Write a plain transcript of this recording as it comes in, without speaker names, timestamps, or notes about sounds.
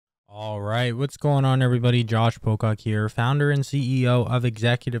All right, what's going on, everybody? Josh Pocock here, founder and CEO of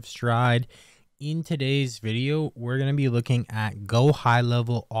Executive Stride. In today's video, we're going to be looking at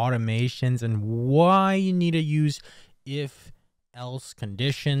GoHighLevel automations and why you need to use if-else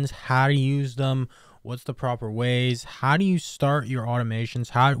conditions, how to use them, what's the proper ways, how do you start your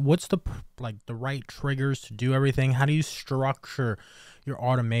automations, what's the right triggers to do everything, how do you structure your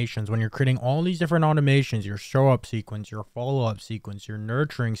automations when you're creating all these different automations, your show up sequence, your follow up sequence, your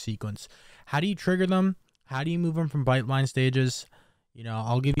nurturing sequence. How do you trigger them? How do you move them from pipeline stages?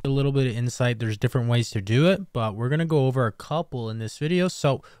 I'll give you a little bit of insight. There's different ways to do it, but we're going to go over a couple in this video.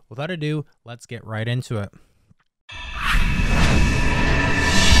 So without ado, let's get right into it.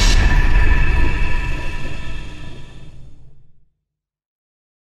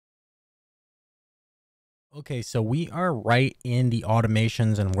 Okay, so we are right in the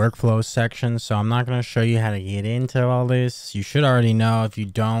automations and workflows section. So I'm not going to show you how to get into all this. You should already know. If you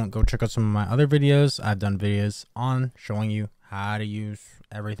don't, go check out some of my other videos. I've done videos on showing you how to use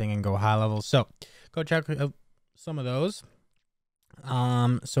everything and GoHighLevel. So go check out some of those.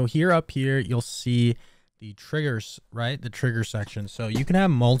 So up here, you'll see the triggers, right? The trigger section. So you can have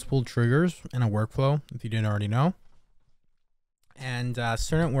multiple triggers in a workflow if you didn't already know. And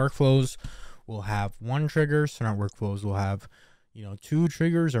certain workflows will have one trigger. Certain workflows will have, 2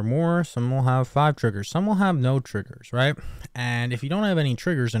 triggers or more. Some will have 5 triggers. Some will have no triggers, right? And if you don't have any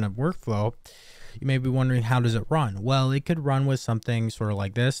triggers in a workflow, you may be wondering, how does it run? Well, it could run with something sort of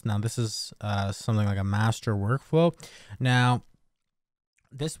like this. Now, this is something like a master workflow. Now,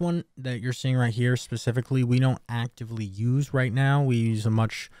 this one that you're seeing right here specifically, we don't actively use right now. We use a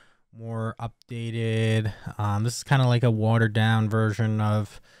much more updated, this is kind of like a watered down version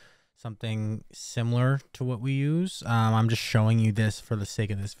of something similar to what we use. I'm just showing you this for the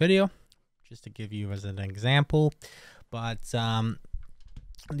sake of this video, just to give you as an example. But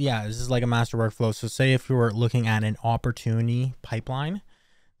yeah, this is like a master workflow. So say if you were looking at an opportunity pipeline,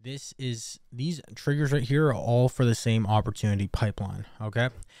 these triggers right here are all for the same opportunity pipeline. Okay.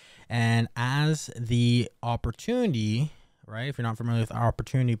 And as the opportunity, right? If you're not familiar with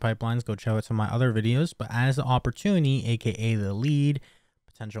opportunity pipelines, go check out some of my other videos. But as the opportunity, AKA the lead,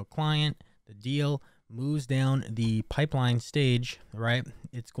 potential client, the deal moves down the pipeline stage, right?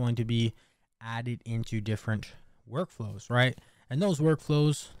 It's going to be added into different workflows, right? And those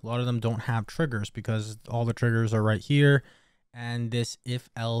workflows, a lot of them don't have triggers because all the triggers are right here. And this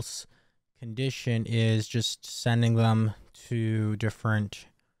if-else condition is just sending them to different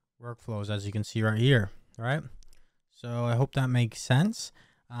workflows, as you can see right here, right? So I hope that makes sense.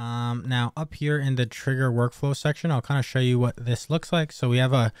 Now up here in the trigger workflow section, I'll kind of show you what this looks like. So we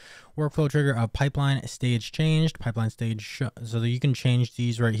have a workflow trigger of pipeline stage changed, pipeline stage, so that you can change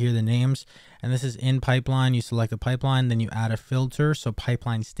these right here, the names. And this is in pipeline. You select the pipeline, then you add a filter. So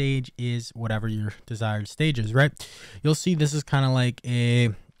pipeline stage is whatever your desired stage is, right? You'll see this is kind of like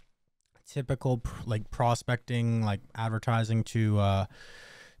a typical like prospecting, like advertising to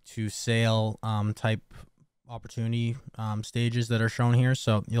sale type opportunity stages that are shown here.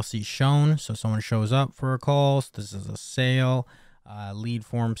 So you'll see shown, so someone shows up for a call. So this is a sale, lead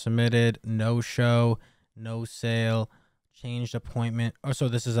form submitted, no show, no sale, changed appointment. Oh, so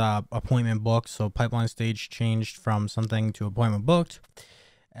this is a appointment booked. So pipeline stage changed from something to appointment booked.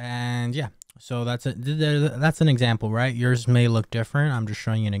 And yeah, so that's an example, right? Yours may look different. I'm just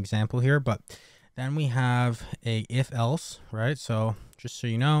showing you an example here. But then we have a if else, right? So just so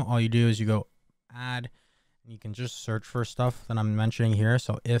you know, all you do is you go add. You can just search for stuff that I'm mentioning here.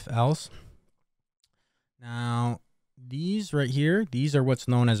 So if else. Now these right here, these are what's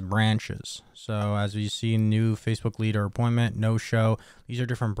known as branches. So as you see, new Facebook lead or appointment, no show, these are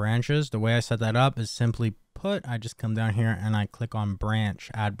different branches. The way I set that up is simply put, I just come down here and I click on branch,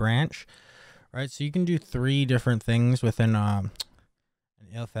 add branch, right? So you can do 3 different things within an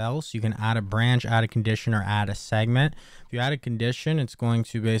if else. You can add a branch, add a condition, or add a segment. If you add a condition, it's going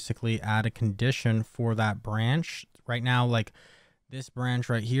to basically add a condition for that branch. Right now, like this branch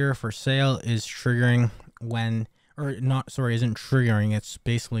right here for sale is triggering when, or not, sorry, isn't triggering. It's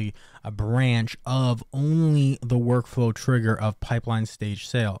basically a branch of only the workflow trigger of pipeline stage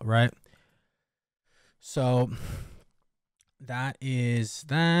sale, right? So that is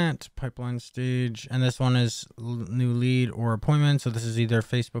that pipeline stage, and this one is new lead or appointment. So this is either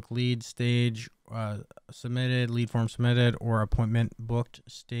Facebook lead stage submitted, lead form submitted, or appointment booked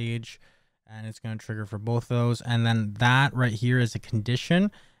stage, and it's going to trigger for both those. And then that right here is a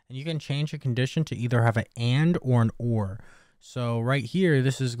condition, and you can change a condition to either have an and or an or. So right here,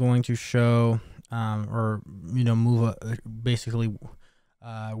 this is going to show or move basically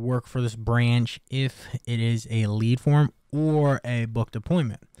work for this branch if it is a lead form or a booked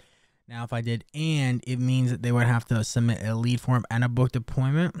appointment. Now, if I did and, it means that they would have to submit a lead form and a booked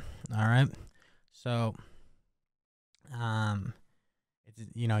appointment. All right. So,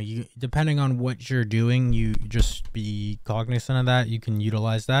 you depending on what you're doing, you just be cognizant of that. You can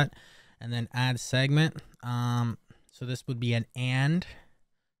utilize that, and then add segment. So this would be an and.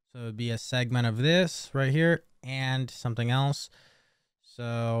 So it would be a segment of this right here and something else.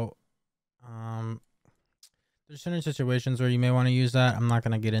 So, there's certain situations where you may want to use that. I'm not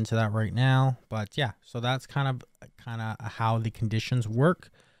going to get into that right now, but yeah, so that's kind of how the conditions work,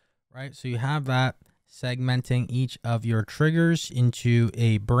 right? So you have that segmenting each of your triggers into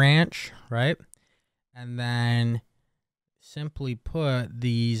a branch, right? And then simply put,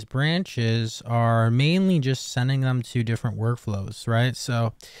 these branches are mainly just sending them to different workflows, right?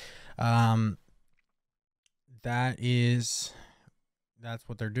 So that's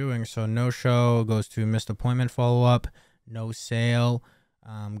what they're doing. So no show goes to missed appointment follow-up, no sale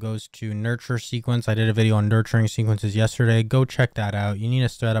goes to nurture sequence. I did a video on nurturing sequences yesterday. Go check that out. You need to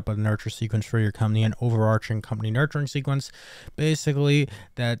set up a nurture sequence for your company, an overarching company nurturing sequence. Basically,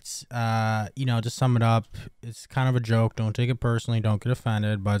 that's to sum it up, it's kind of a joke. Don't take it personally, don't get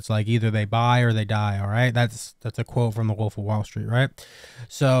offended, but it's like either they buy or they die. All right, that's a quote from the Wolf of Wall Street, right?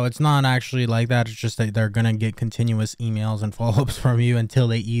 So it's not actually like that. It's just that they're gonna get continuous emails and follow-ups from you until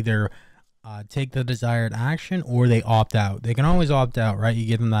they either take the desired action or they opt out. They can always opt out, right? You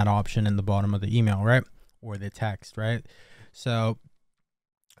give them that option in the bottom of the email, right? Or the text, right? So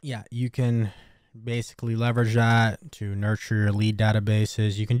yeah, you can basically leverage that to nurture your lead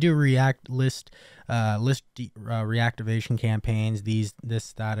databases. You can do list reactivation campaigns,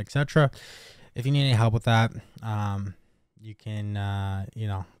 this, that, etc. If you need any help with that, you can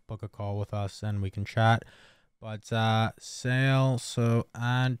book a call with us and we can chat. But sale, so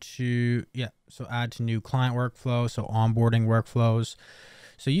add to new client workflow, so onboarding workflows.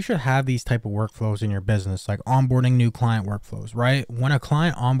 So you should have these type of workflows in your business, like onboarding new client workflows, right? When a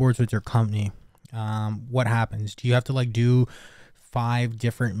client onboards with your company, what happens? Do you have to do 5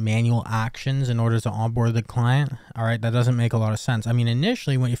 different manual actions in order to onboard the client? All right, that doesn't make a lot of sense. I mean,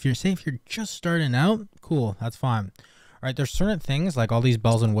 initially, if you're just starting out, cool, that's fine. Right, there's certain things like all these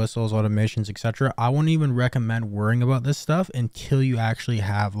bells and whistles, automations, etc. I wouldn't even recommend worrying about this stuff until you actually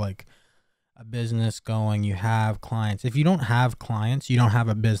have like a business going, you have clients. If you don't have clients, you don't have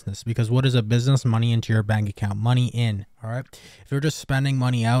a business, because what is a business? Money into your bank account, money in. All right, if you're just spending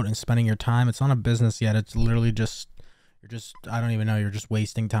money out and spending your time, it's not a business yet. It's literally just I don't even know, you're just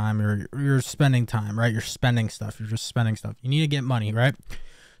wasting time, or you're spending time, right? You're spending stuff, you're just spending stuff. You need to get money, right?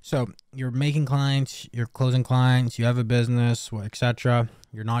 So you're making clients, you're closing clients, you have a business, etc.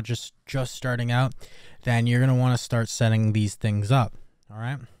 You're not just starting out, then you're going to want to start setting these things up. All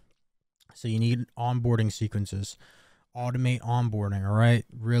right. So you need onboarding sequences, automate onboarding. All right.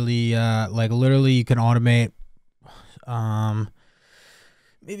 Really, literally you can automate,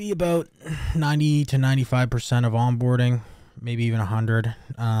 maybe about 90 to 95% of onboarding, maybe even 100,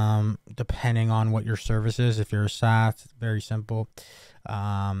 depending on what your service is. If you're a Saas, it's very simple.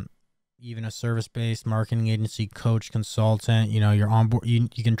 Even a service-based marketing agency, coach, consultant, you're on board. You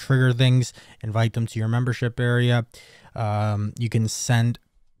can trigger things, invite them to your membership area. You can send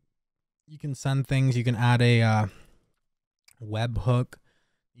things. You can add a web hook.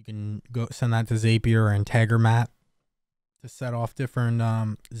 You can go send that to Zapier or Integromat to set off different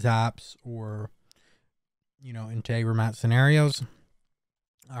Zaps or Integromat scenarios.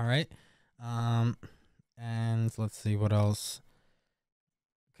 All right. And let's see what else.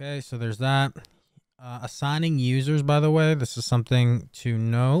 Okay, so there's that. Assigning users, by the way, this is something to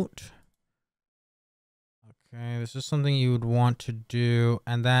note. Okay, this is something you would want to do.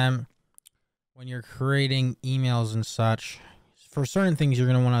 And then when you're creating emails and such, for certain things, you're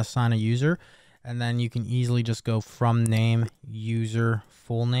going to want to assign a user. And then you can easily just go from name, user,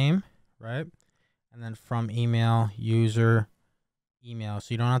 full name, right? And then from email, user, email.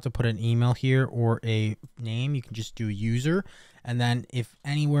 So you don't have to put an email here or a name. You can just do user. And then if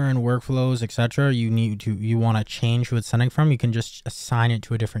anywhere in workflows, etc., you want to change who it's sending from, you can just assign it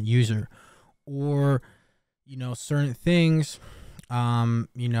to a different user. Or, certain things,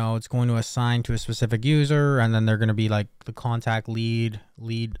 it's going to assign to a specific user, and then they're going to be like the contact lead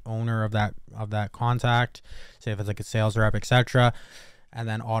owner of that contact. Say if it's like a sales rep, etc. And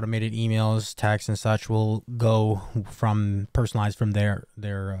then automated emails, text, and such will go from personalized from their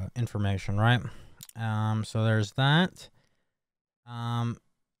information, right? So there's that. And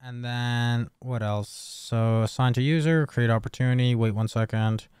then what else? So assign to user, create opportunity. Wait 1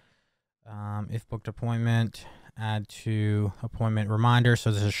 second. If booked appointment, add to appointment reminder. So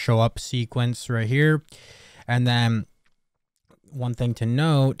this is show up sequence right here. And then one thing to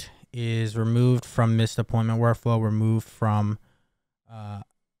note is removed from missed appointment workflow, removed from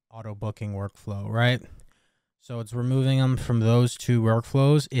auto booking workflow, right? So it's removing them from those two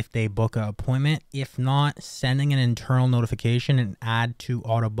workflows if they book an appointment. If not, sending an internal notification and add to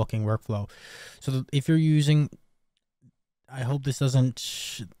auto booking workflow. So if you're using, I hope this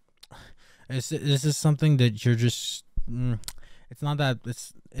doesn't, this is something that you're just, it's not that,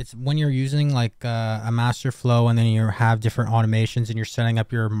 it's when you're using like a master flow and then you have different automations and you're setting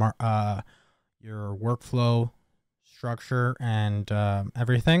up your workflow structure and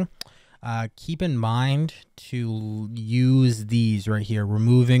everything. Keep in mind to use these right here,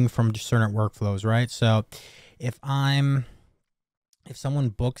 removing from certain workflows, right? So if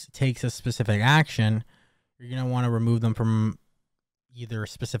someone takes a specific action, you're going to want to remove them from either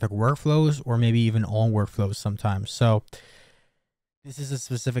specific workflows or maybe even all workflows sometimes. So this is a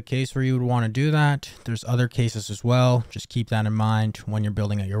specific case where you would want to do that. There's other cases as well. Just keep that in mind when you're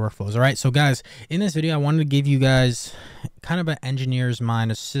building out your workflows. All right. So guys, in this video, I wanted to give you guys kind of an engineer's mind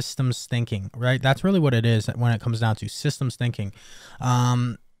of systems thinking, right? That's really what it is when it comes down to systems thinking.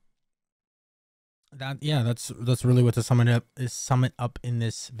 That's really what the sum it up in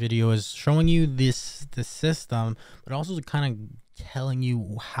this video is, showing you the system, but also kind of telling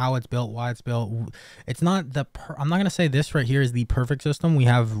you how it's built, why it's built. It's not I'm not going to say this right here is the perfect system. We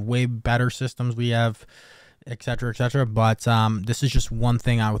have way better systems. We have et cetera, but this is just one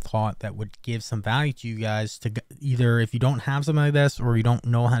thing I would thought that would give some value to you guys, to either, if you don't have something like this or you don't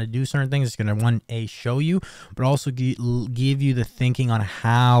know how to do certain things, it's going to show you, but also give you the thinking on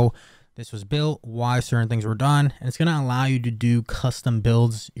how this was built, why certain things were done, and it's going to allow you to do custom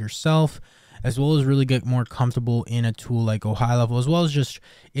builds yourself, as well as really get more comfortable in a tool like GoHighLevel, as well as just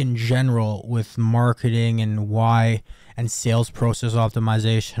in general with marketing and why and sales process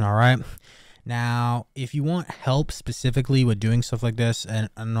optimization. All right. Now, if you want help specifically with doing stuff like this and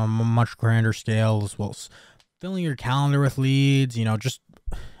on a much grander scale, as well as filling your calendar with leads, you know, just,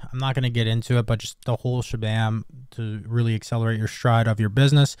 I'm not going to get into it, but just the whole shabam to really accelerate your stride of your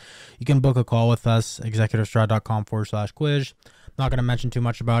business, you can book a call with us, executivestride.com/quiz. I'm not going to mention too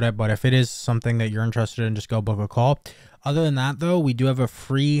much about it, but if it is something that you're interested in, just go book a call. Other than that, though, we do have a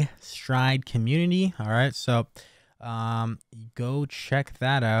free Stride community. All right. So go check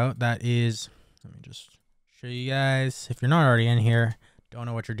that out. That is, let me just show you guys, if you're not already in here, don't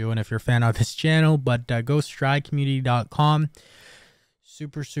know what you're doing if you're a fan of this channel, but go stridecommunity.com.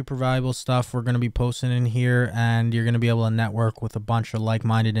 Super valuable stuff we're going to be posting in here, and you're going to be able to network with a bunch of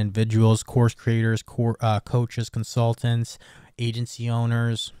like-minded individuals, course creators, coaches, consultants, agency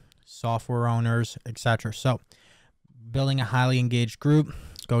owners, software owners, etc. So building a highly engaged group,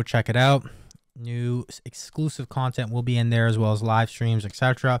 go check it out. New exclusive content will be in there, as well as live streams,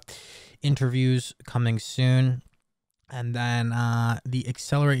 etc. Interviews coming soon. And then the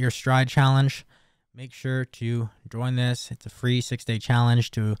Accelerate Your Stride Challenge. Make sure to join this. It's a free 6-day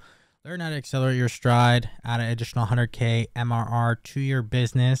challenge to learn how to accelerate your stride, add an additional 100K MRR to your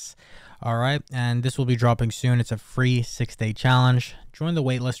business. All right. And this will be dropping soon. It's a free 6-day challenge. Join the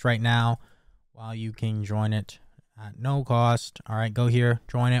waitlist right now while you can join it at no cost. All right. Go here,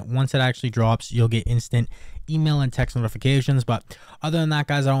 join it. Once it actually drops, you'll get instant email and text notifications. But other than that,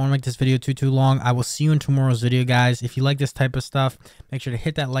 guys, I don't want to make this video too long. I will see you in tomorrow's video, guys. If you like this type of stuff, make sure to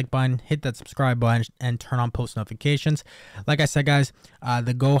hit that like button, hit that subscribe button, and turn on post notifications. Like I said, guys,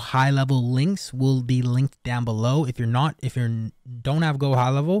 the GoHighLevel links will be linked down below. If you don't have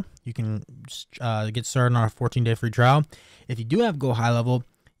GoHighLevel, you can get started on a 14-day free trial. If you do have GoHighLevel,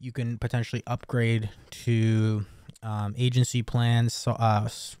 you can potentially upgrade to agency plans,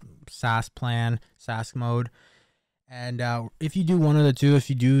 Saas plan, Saas mode. And if you do one of the two, if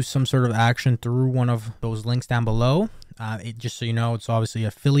you do some sort of action through one of those links down below, just so you know, it's obviously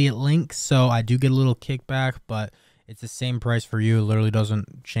affiliate links, so I do get a little kickback, but it's the same price for you. It literally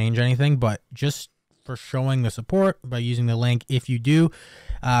doesn't change anything, but just for showing the support by using the link. If you do,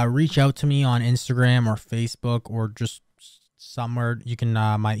 reach out to me on Instagram or Facebook, or just somewhere. You can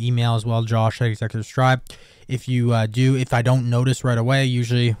my email as well, Josh at Executive Stride. If you if I don't notice right away,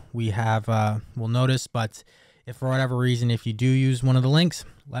 usually we have we'll notice, but if for whatever reason, if you do use one of the links,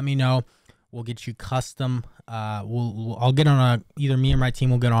 let me know. We'll get you custom. I'll get on either me or my team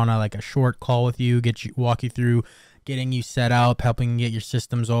will get on like a short call with you, walk you through getting you set up, helping you get your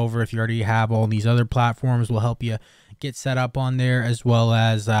systems over. If you already have all these other platforms, we'll help you get set up on there, as well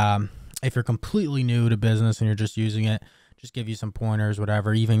as if you're completely new to business and you're just using it, just give you some pointers,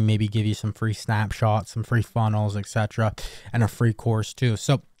 whatever, even maybe give you some free snapshots, some free funnels, etc., and a free course too.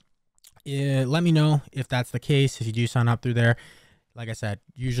 So let me know if that's the case, if you do sign up through there. Like I said,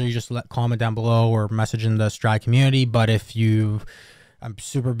 usually just comment down below or message in the Stride community. But if you I'm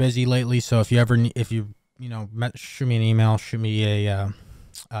super busy lately, so if you ever, shoot me an email, shoot me a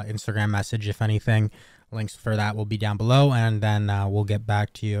Instagram message, if anything. Links for that will be down below, and then we'll get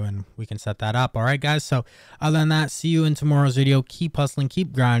back to you and we can set that up. All right, guys. So other than that, see you in tomorrow's video. Keep hustling,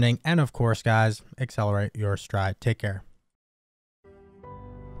 keep grinding, and of course, guys, accelerate your stride. Take care.